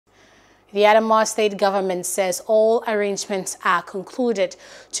The Adamawa State government says all arrangements are concluded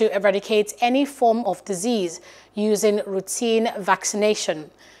to eradicate any form of disease using routine vaccination.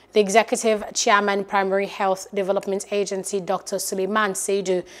 The Executive Chairman, Primary Health Development Agency, Dr. Suleiman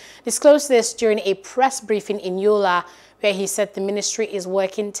Saidu, disclosed this during a press briefing in Yola, where he said the ministry is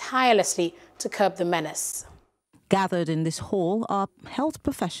working tirelessly to curb the menace. Gathered in this hall are health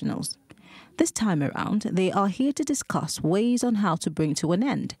professionals. This time around, they are here to discuss ways on how to bring to an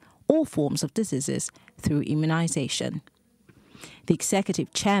end all forms of diseases through immunization. The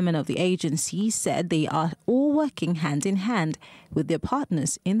executive chairman of the agency said they are all working hand in hand with their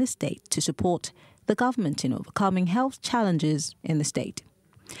partners in the state to support the government in overcoming health challenges in the state.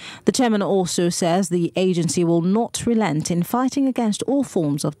 The chairman also says the agency will not relent in fighting against all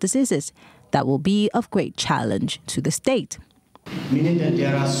forms of diseases that will be of great challenge to the state. Meaning that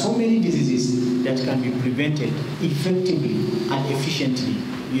there are so many diseases that can be prevented effectively and efficiently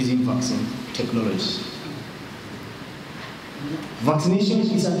using vaccine technology. Vaccination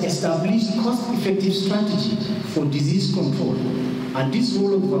is an established cost-effective strategy for disease control, and this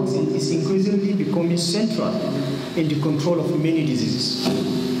role of vaccine is increasingly becoming central in the control of many diseases.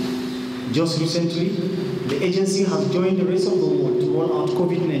 Just recently, the agency has joined the rest of the world to roll out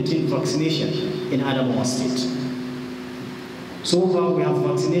COVID-19 vaccination in Adamawa State. So far, we have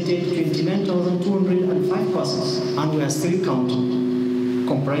vaccinated 29,205 persons, and we are still counting,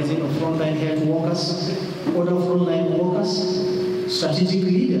 comprising of frontline health workers, other frontline workers, strategic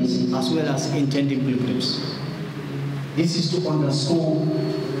leaders, as well as intending pilgrims. This is to underscore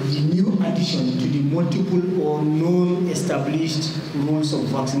the new addition to the multiple or known established rules of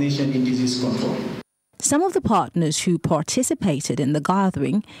vaccination in disease control. Some of the partners who participated in the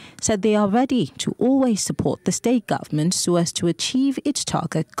gathering said they are ready to always support the state government so as to achieve its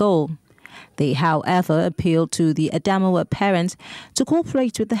target goal. They, however, appealed to the Adamawa parents to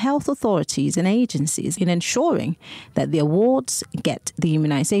cooperate with the health authorities and agencies in ensuring that the wards get the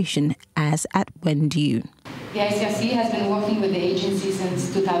immunization as at when due. The ICRC has been working with the agency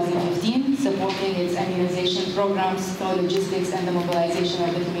since 2015, supporting its immunization programs through logistics and the mobilization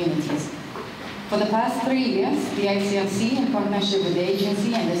of the communities. For the past 3 years, the ICRC, in partnership with the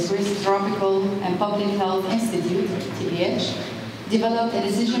agency and the Swiss Tropical and Public Health Institute, TPH, developed a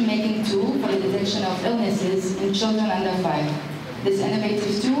decision-making tool for the detection of illnesses in children under 5. This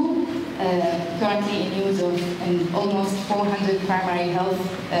innovative tool, currently in use in almost 400 primary health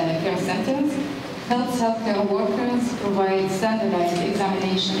care centers, helps healthcare workers provide standardized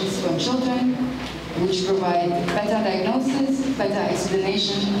examinations for children, which provide better diagnosis, better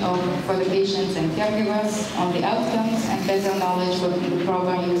explanation for the patients and caregivers on the outcomes, and better knowledge for the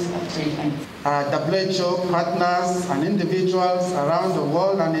proper use of treatment. WHO partners and individuals around the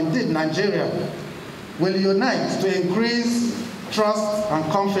world, and indeed Nigeria, will unite to increase trust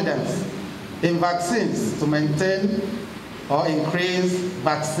and confidence in vaccines to maintain or increase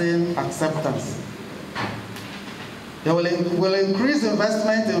vaccine acceptance. They will increase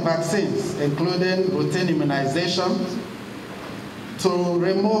investment in vaccines, including routine immunization, to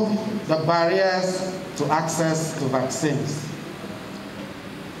remove the barriers to access to vaccines.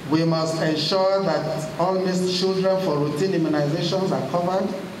 We must ensure that all missed children for routine immunizations are covered.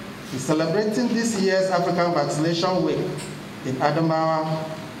 We're celebrating this year's African Vaccination Week in Adamawa.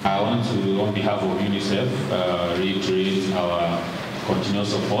 I want to, on behalf of UNICEF, reiterate our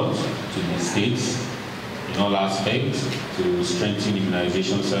continuous support to the states in all aspects to strengthen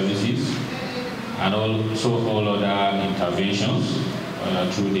immunization services and also all other interventions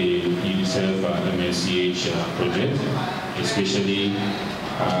through the UNICEF MSCH project, especially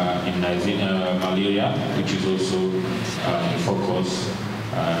immunizing malaria, which is also a focus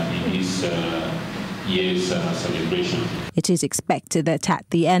in this year's celebration. It is expected that at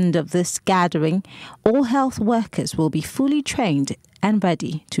the end of this gathering, all health workers will be fully trained and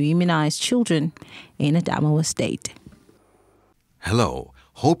ready to immunize children in Adamawa State. Hello,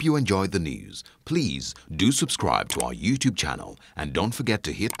 hope you enjoyed the news. Please do subscribe to our YouTube channel and don't forget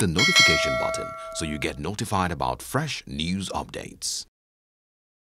to hit the notification button so you get notified about fresh news updates.